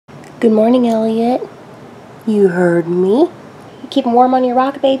Good morning, Elliot. You heard me. You keep him warm on your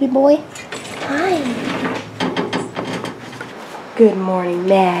rock, baby boy? Hi. Good morning,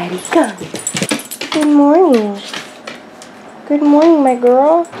 Maddie. Come. Good morning. Good morning, my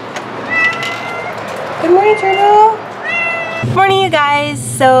girl. Good morning, Turtle. Morning, you guys.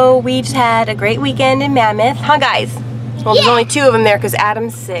 So we just had a great weekend in Mammoth. Huh, guys? Well, there's only 2 of them there because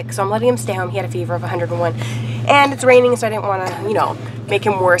Adam's sick, so I'm letting him stay home. He had a fever of 101. And it's raining, so I didn't want to, you know, make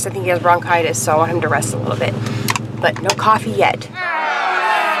him worse. I think he has bronchitis, so I want him to rest a little bit. But no coffee yet.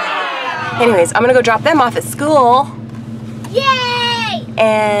 Anyways, I'm going to go drop them off at school. Yay!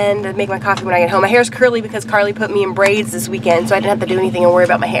 And make my coffee when I get home. My hair's curly because Carly put me in braids this weekend, so I didn't have to do anything and worry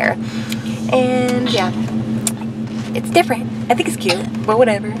about my hair. And, yeah. It's different. I think it's cute, but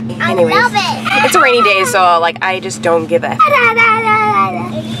whatever. Anyways, I love it. It's a rainy day, so like I just don't give a.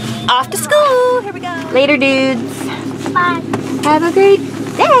 Off to school. Here we go. Later, dudes. Bye. Have a great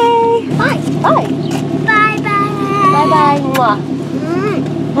day. Bye. Bye. Bye. Bye. Bye.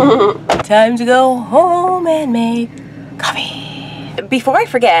 Mwah. Time to go home and make coffee. Before I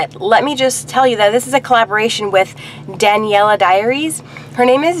forget, let me just tell you that this is a collaboration with Danielle Diaries. Her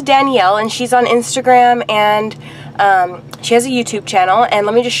name is Danielle, and she's on Instagram, and she has a YouTube channel, and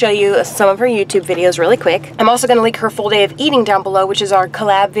let me just show you some of her YouTube videos really quick. I'm also going to link her full day of eating down below, which is our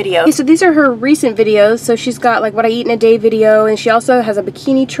collab video. Okay, so these are her recent videos. So she's got like what I eat in a day video, and she also has a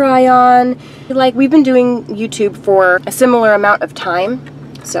bikini try on. Like, we've been doing YouTube for a similar amount of time,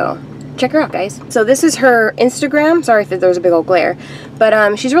 so check her out, guys. So this is her Instagram. Sorry if there's a big old glare,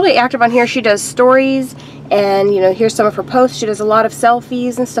 but she's really active on here. She does stories, and you know, here's some of her posts. She does a lot of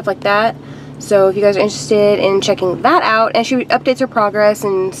selfies and stuff like that. So if you guys are interested in checking that out, and she updates her progress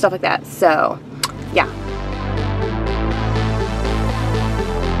and stuff like that. So yeah.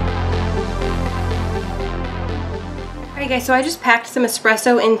 Alright guys, so I just packed some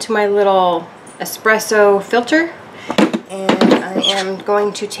espresso into my little espresso filter, and I am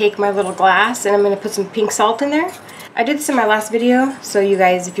going to take my little glass and I'm going to put some pink salt in there. I did this in my last video, so you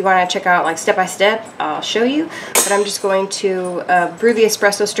guys, if you want to check out like step by step, I'll show you. But I'm just going to brew the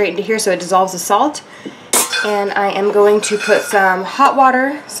espresso straight into here so it dissolves the salt. And I am going to put some hot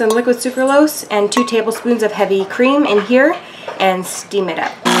water, some liquid sucralose, and 2 tablespoons of heavy cream in here and steam it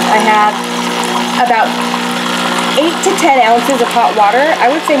up. I have about 8 to 10 ounces of hot water. I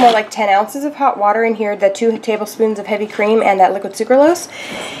would say more like 10 ounces of hot water in here, the 2 tablespoons of heavy cream and that liquid sucralose.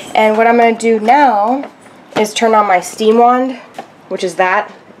 And what I'm going to do now is turn on my steam wand, which is that.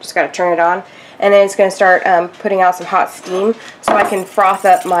 Just got to turn it on. And then it's going to start putting out some hot steam so I can froth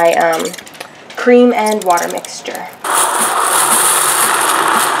up my cream and water mixture.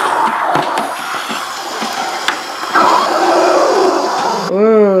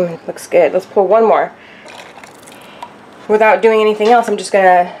 Looks good. Let's pour one more. Without doing anything else, I'm just going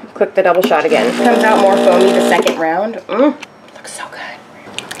to click the double shot again. It comes out more foamy the second round. Looks so good.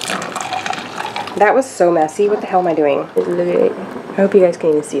 That was so messy. What the hell am I doing? Look at it. I hope you guys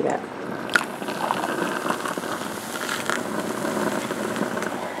can even see that.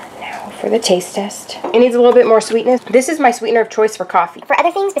 Now for the taste test. It needs a little bit more sweetness. This is my sweetener of choice for coffee. For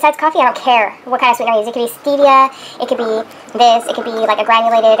other things besides coffee, I don't care what kind of sweetener I use. It could be stevia, it could be this, it could be like a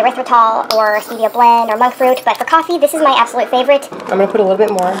granulated erythritol or stevia blend or monk fruit. But for coffee, this is my absolute favorite. I'm going to put a little bit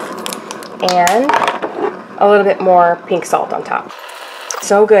more and a little bit more pink salt on top.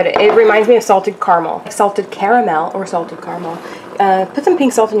 So good. It reminds me of salted caramel. Salted caramel or salted caramel. Put some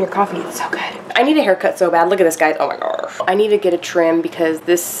pink salt in your coffee. It's so good. I need a haircut so bad. Look at this, guys. Oh my gosh. I need to get a trim because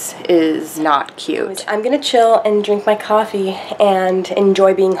this is not cute. I'm going to chill and drink my coffee and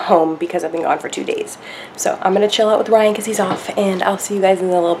enjoy being home because I've been gone for 2 days. So I'm going to chill out with Ryan because he's off, and I'll see you guys in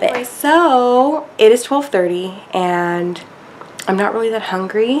a little bit. So it is 12:30 and I'm not really that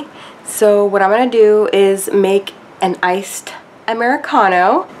hungry. So what I'm going to do is make an iced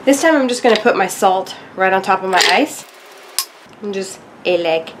Americano. This time I'm just going to put my salt right on top of my ice. And just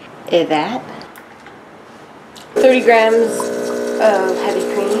like that. 30 grams of heavy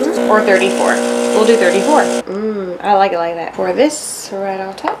cream. Or 34. We'll do 34. I like it like that. Pour this right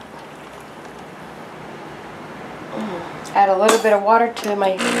on top. Add a little bit of water to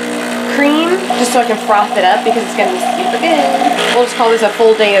my cream just so I can froth it up because it's going to be super good. We'll just call this a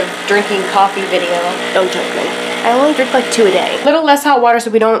full day of drinking coffee video. Don't judge me. I only drink like 2 a day. A little less hot water so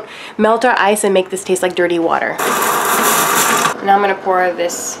we don't melt our ice and make this taste like dirty water. Now I'm going to pour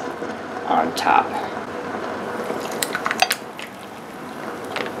this on top.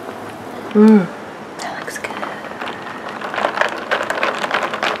 That looks good.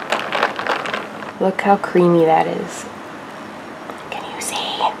 Look how creamy that is. Can you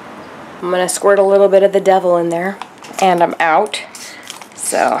see? I'm going to squirt a little bit of the devil in there. And I'm out.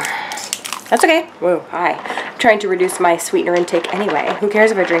 So That's okay. Whoa, hi. I'm trying to reduce my sweetener intake anyway. Who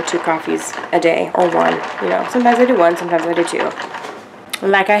cares if I drink 2 coffees a day or 1? You know, sometimes I do 1, sometimes I do 2.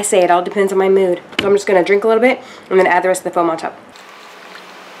 And like I say, it all depends on my mood. So I'm just gonna drink a little bit and then add the rest of the foam on top.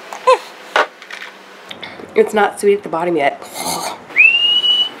 It's not sweet at the bottom yet.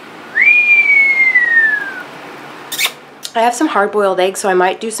 I have some hard-boiled eggs, so I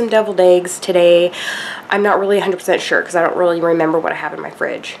might do some deviled eggs today. I'm not really 100% sure because I don't really remember what I have in my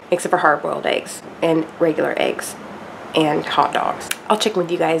fridge, except for hard-boiled eggs and regular eggs and hot dogs. I'll check with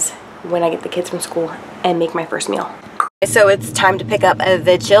you guys when I get the kids from school and make my first meal. So it's time to pick up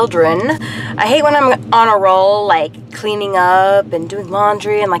the children. I hate when I'm on a roll, like cleaning up and doing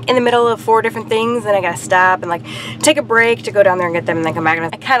laundry and like in the middle of 4 different things, and I gotta stop and like take a break to go down there and get them and then come back,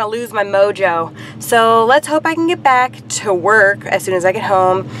 and I kind of lose my mojo. So let's hope I can get back to work as soon as I get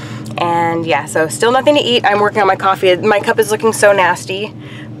home. And yeah, so still nothing to eat. I'm working on my coffee. My cup is looking so nasty,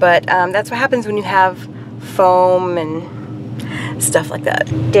 but that's what happens when you have foam and stuff like that.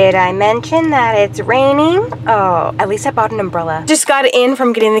 Did I mention that it's raining? Oh, at least I bought an umbrella. Just got in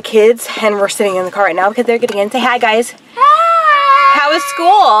from getting the kids, and we're sitting in the car right now because they're getting in. Say hi, guys. Hi! How was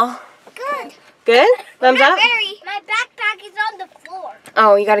school? Good. Good? Thumbs up? My backpack is on the floor.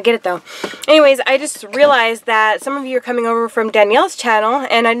 Oh, you gotta get it though. Anyways, I just realized that some of you are coming over from Danielle's channel,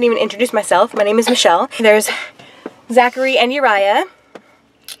 and I didn't even introduce myself. My name is Michelle. There's Zachary and Uriah.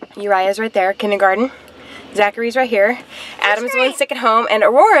 Uriah's right there, kindergarten. Zachary's right here. Adam's the one sick at home, and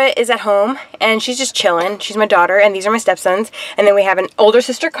Aurora is at home, and she's just chilling. She's my daughter, and these are my stepsons. And then we have an older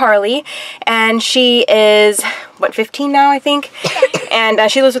sister, Carly, and she is, what, 15 now, I think? And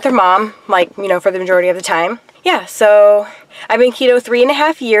she lives with her mom, like, you know, for the majority of the time. Yeah, so I've been keto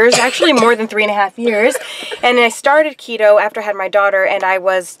 3.5 years, actually more than 3.5 years. And I started keto after I had my daughter, and I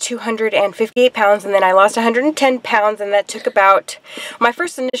was 258 pounds, and then I lost 110 pounds, and that took about, my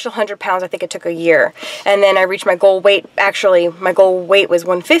first initial 100 pounds, I think it took a year. And then I reached my goal weight. Actually, my goal weight was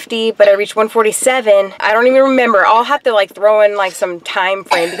 150, but I reached 147. I don't even remember. I'll have to like throw in like some time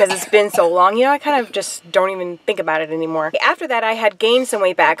frame because it's been so long. You know, I kind of just don't even think about it anymore. After that, I had gained some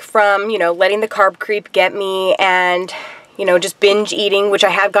weight back from, you know, letting the carb creep get me, and you know, just binge eating, which I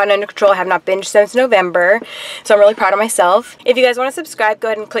have gotten under control. I have not binged since November, so I'm really proud of myself. If you guys want to subscribe, go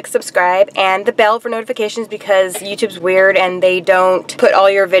ahead and click subscribe and the bell for notifications, because YouTube's weird and they don't put all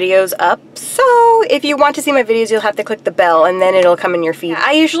your videos up. So if you want to see my videos, you'll have to click the bell and then it'll come in your feed.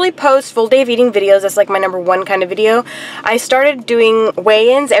 I usually post full day of eating videos. That's like my #1 kind of video. I started doing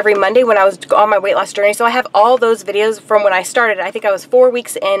weigh-ins every Monday when I was on my weight loss journey, so I have all those videos from when I started. I think I was 4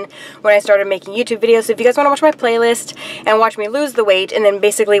 weeks in when I started making YouTube videos. So if you guys want to watch my playlist and watch me lose the weight and then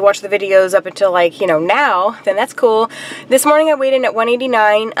basically watch the videos up until like, you know, now, then that's cool. This morning I weighed in at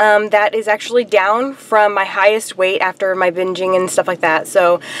 189. That is actually down from my highest weight after my binging and stuff like that.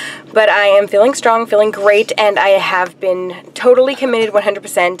 So, but I am feeling strong, feeling great, and I have been totally committed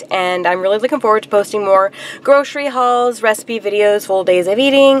 100%, and I'm really looking forward to posting more grocery hauls, recipe videos, full days of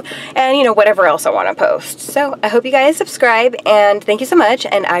eating, and you know, whatever else I want to post. So I hope you guys subscribe, and thank you so much,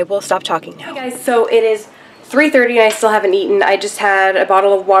 and I will stop talking now. Hey guys, so it is 3:30 and I still haven't eaten. I just had a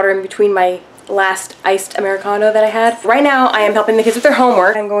bottle of water in between my last iced Americano that I had. Right now I am helping the kids with their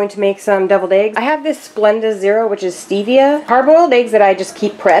homework. I'm going to make some deviled eggs. I have this Splenda Zero, which is stevia. Hard-boiled eggs that I just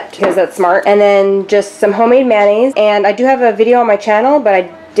keep prepped because that's smart. And then just some homemade mayonnaise. And I do have a video on my channel, but I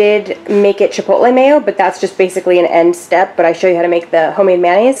did make it chipotle mayo, but that's just basically an end step. But I show you how to make the homemade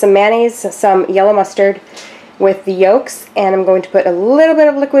mayonnaise. Some mayonnaise, some yellow mustard with the yolks, and I'm going to put a little bit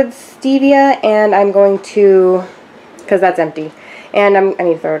of liquid stevia, and I'm going to, because that's empty, and I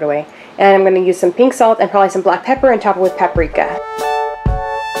need to throw it away, and I'm going to use some pink salt and probably some black pepper and top it with paprika.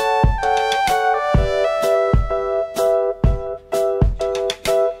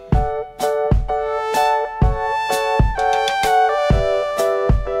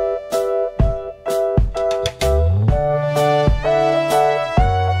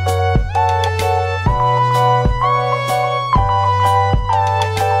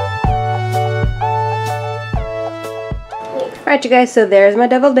 Alright you guys, so there's my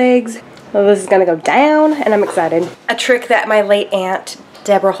deviled eggs. Well, this is gonna go down and I'm excited. A trick that my late aunt,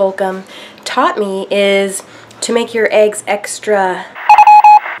 Deborah Holcomb, taught me is to make your eggs extra,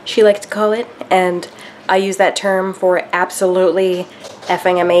 she liked to call it, and I use that term for absolutely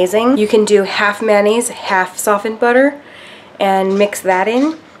effing amazing. You can do half mayonnaise, half softened butter, and mix that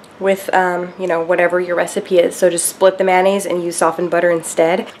in with, you know, whatever your recipe is. So just split the mayonnaise and use softened butter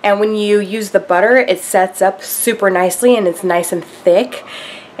instead. And when you use the butter, it sets up super nicely and it's nice and thick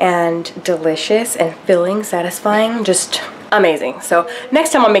and delicious and filling, satisfying. Just amazing. So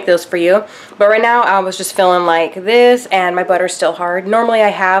next time I'll make those for you. But right now I was just feeling like this, and my butter's still hard. Normally I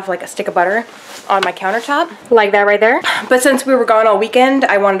have like a stick of butter on my countertop, like that right there. But since we were gone all weekend,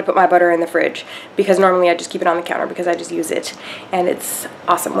 I wanted to put my butter in the fridge, because normally I just keep it on the counter because I just use it. And it's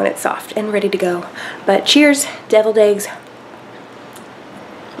awesome when it's soft and ready to go. But cheers, deviled eggs.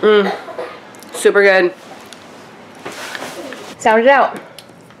 Super good. Sound it out.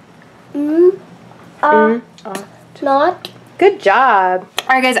 Not. Good job.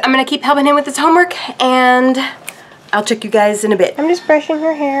 Alright guys, I'm gonna keep helping him with his homework, and I'll check you guys in a bit. I'm just brushing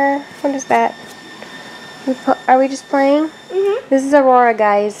her hair. What is that? Are we just playing? This is Aurora,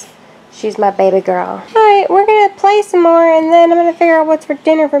 guys. She's my baby girl. Alright, we're gonna play some more, and then I'm gonna figure out what's for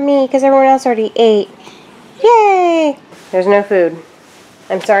dinner for me, because everyone else already ate. Yay! There's no food.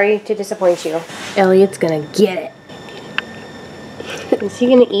 I'm sorry to disappoint you. Elliot's gonna get it. Is he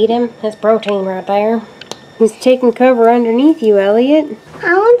gonna eat him? That's protein right there. He's taking cover underneath you, Elliot.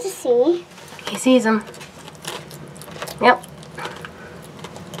 I want to see. He sees him. Yep.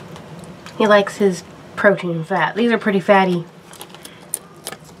 He likes his protein fat. These are pretty fatty.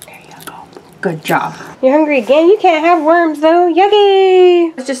 There you go. Good job. You're hungry again? You can't have worms though.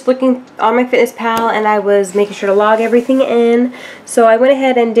 Yucky! I was just looking on my FitnessPal, and I was making sure to log everything in. So I went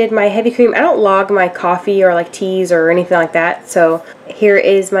ahead and did my heavy cream. I don't log my coffee or like teas or anything like that. So here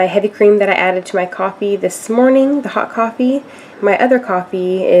is my heavy cream that I added to my coffee this morning, the hot coffee. My other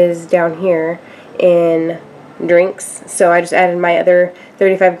coffee is down here in drinks, so I just added my other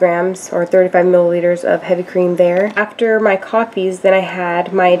 35 grams or 35 milliliters of heavy cream there. After my coffees, then I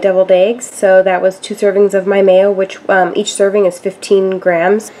had my deviled eggs, so that was 2 servings of my mayo, which each serving is 15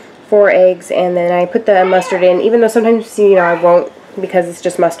 grams, 4 eggs, and then I put the mustard in, even though sometimes, you know, I won't, because it's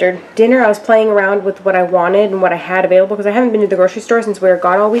just mustard. Dinner, I was playing around with what I wanted and what I had available, because I haven't been to the grocery store since we were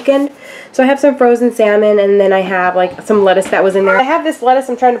gone all weekend. So I have some frozen salmon, and then I have like some lettuce that was in there. I have this lettuce,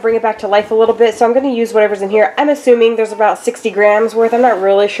 I'm trying to bring it back to life a little bit, so I'm going to use whatever's in here. I'm assuming there's about 60 grams worth, I'm not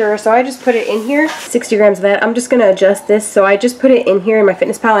really sure, so I just put it in here. 60 grams of that. I'm just going to adjust this, so I just put it in here in my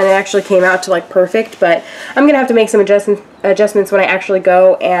FitnessPal, and it actually came out to like perfect, but I'm going to have to make some adjustments when I actually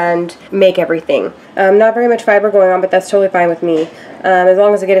go and make everything. Not very much fiber going on, but that's totally fine with me. As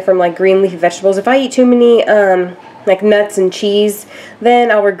long as I get it from like green leafy vegetables. If I eat too many like nuts and cheese,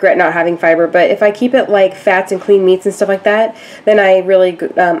 then I'll regret not having fiber. But if I keep it like fats and clean meats and stuff like that, then I really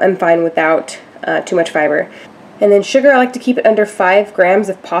am fine without too much fiber. And then sugar, I like to keep it under 5 grams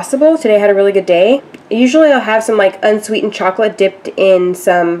if possible. Today I had a really good day. Usually I'll have some like unsweetened chocolate dipped in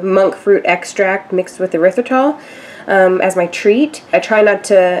some monk fruit extract mixed with erythritol as my treat. I try not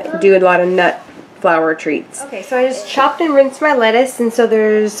to do a lot of nut flour treats. Okay, so I just chopped and rinsed my lettuce, and so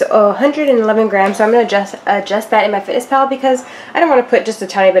there's 111 grams, so I'm going to adjust that in my FitnessPal, because I don't want to put just a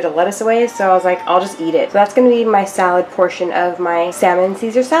tiny bit of lettuce away, so I was like, I'll just eat it. So that's going to be my salad portion of my salmon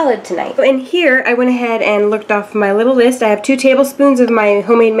Caesar salad tonight. So in here, I went ahead and looked off my little list. I have 2 tablespoons of my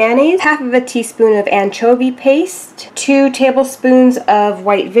homemade mayonnaise, half of a teaspoon of anchovy paste, 2 tablespoons of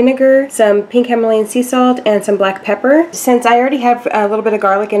white vinegar, some pink Himalayan sea salt, and some black pepper. Since I already have a little bit of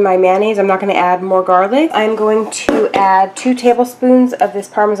garlic in my mayonnaise, I'm not going to add more garlic. I'm going to add 2 tablespoons of this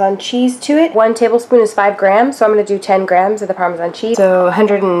Parmesan cheese to it. 1 tablespoon is 5 grams, so I'm going to do 10 grams of the Parmesan cheese. So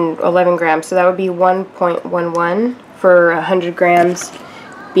 111 grams, so that would be 1.11 for 100 grams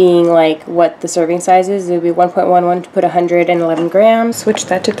being like what the serving size is. It would be 1.11 to put 111 grams. Switch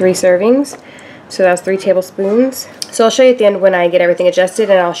that to 3 servings. So that's 3 tablespoons. So I'll show you at the end when I get everything adjusted,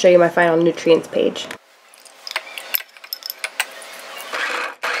 and I'll show you my final nutrients page.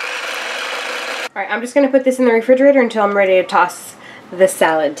 Alright, I'm just going to put this in the refrigerator until I'm ready to toss the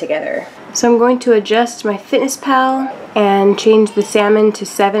salad together. So I'm going to adjust my FitnessPal and change the salmon to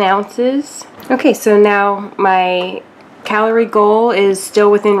 7 ounces. Okay, so now my calorie goal is still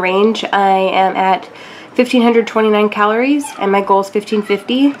within range. I am at 1,529 calories, and my goal is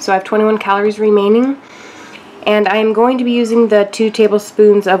 1,550, so I have 21 calories remaining. And I'm going to be using the 2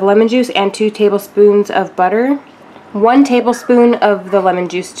 tablespoons of lemon juice and 2 tablespoons of butter. 1 tablespoon of the lemon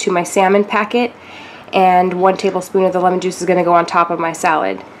juice to my salmon packet, and 1 tablespoon of the lemon juice is going to go on top of my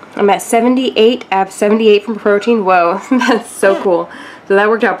salad. I'm at 78. I have 78 from protein. Whoa, that's so cool. So that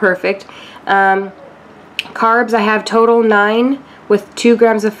worked out perfect. Carbs, I have total 9 with 2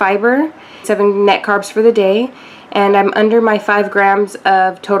 grams of fiber, 7 net carbs for the day. And I'm under my 5 grams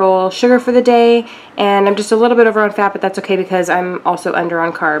of total sugar for the day, and I'm just a little bit over on fat, but that's okay because I'm also under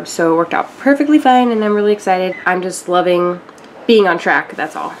on carbs, so it worked out perfectly fine, and I'm really excited. I'm just loving being on track,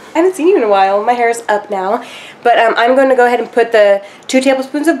 that's all. I haven't seen you in a while. My hair is up now, but I'm going to go ahead and put the 2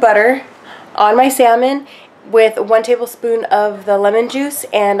 tablespoons of butter on my salmon with 1 tablespoon of the lemon juice,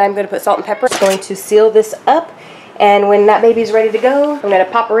 and I'm going to put salt and pepper. I'm going to seal this up And when that baby's ready to go, I'm gonna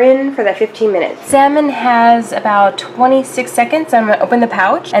pop her in for that 15 minutes. Salmon has about 26 seconds. I'm gonna open the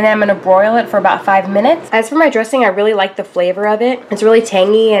pouch and then I'm gonna broil it for about 5 minutes. As for my dressing, I really like the flavor of it. It's really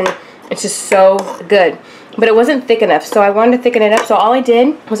tangy and it's just so good. But it wasn't thick enough, so I wanted to thicken it up. So all I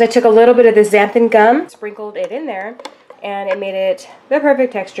did was I took a little bit of the xanthan gum, sprinkled it in there, and it made it the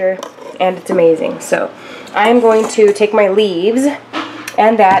perfect texture, and it's amazing. So I'm going to take my leaves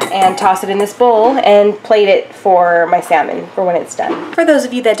and that and toss it in this bowl and plate it for my salmon for when it's done. For those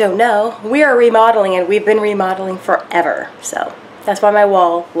of you that don't know, we are remodeling and we've been remodeling forever. So that's why my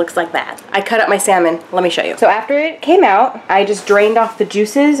wall looks like that. I cut up my salmon. Let me show you. So after it came out, I just drained off the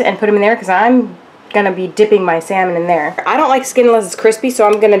juices and put them in there because I'm gonna be dipping my salmon in there. I don't like skin unless it's crispy, so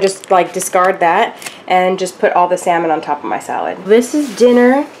I'm gonna just like discard that and just put all the salmon on top of my salad. This is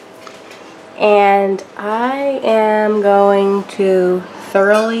dinner and I am going to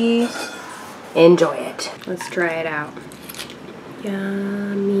thoroughly enjoy it. Let's try it out.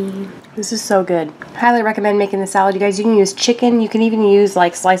 Yummy. This is so good. Highly recommend making the salad, you guys. You can use chicken, you can even use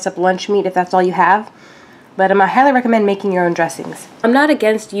like sliced up lunch meat if that's all you have. But I highly recommend making your own dressings. I'm not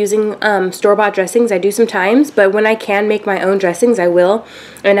against using store-bought dressings. I do sometimes, but when I can make my own dressings, I will.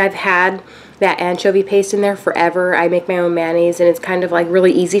 And I've had that anchovy paste in there forever. I make my own mayonnaise, and it's kind of like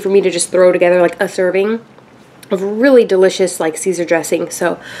really easy for me to just throw together like a serving of really delicious like Caesar dressing.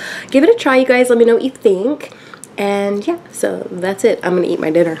 So give it a try, you guys. Let me know what you think. And yeah, so that's it. I'm gonna eat my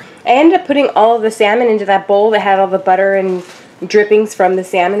dinner. I ended up putting all of the salmon into that bowl that had all the butter and drippings from the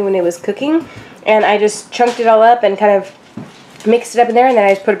salmon when it was cooking. And I just chunked it all up and kind of mixed it up in there, and then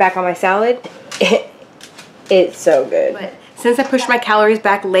I just put it back on my salad. It's so good. But since I pushed my calories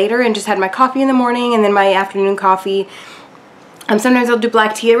back later and just had my coffee in the morning and then my afternoon coffee, sometimes I'll do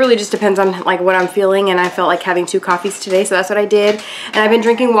black tea. It really just depends on like what I'm feeling, and I felt like having 2 coffees today, so that's what I did. And I've been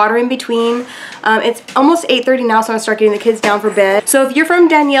drinking water in between. It's almost 8:30 now, so I'm gonna start getting the kids down for bed. So if you're from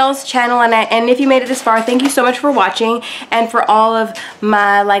Danielle's channel and if you made it this far, thank you so much for watching. And for all of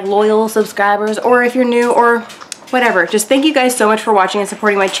my like loyal subscribers, or if you're new or whatever, just thank you guys so much for watching and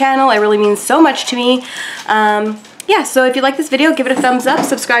supporting my channel. It really means so much to me. Yeah, so if you like this video, give it a thumbs up,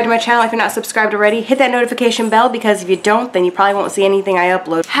 subscribe to my channel if you're not subscribed already, hit that notification bell, because if you don't, then you probably won't see anything I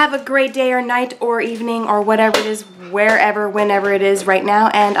upload. Have a great day or night or evening or whatever it is, wherever, whenever it is right now,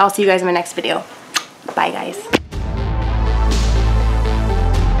 and I'll see you guys in my next video. Bye, guys.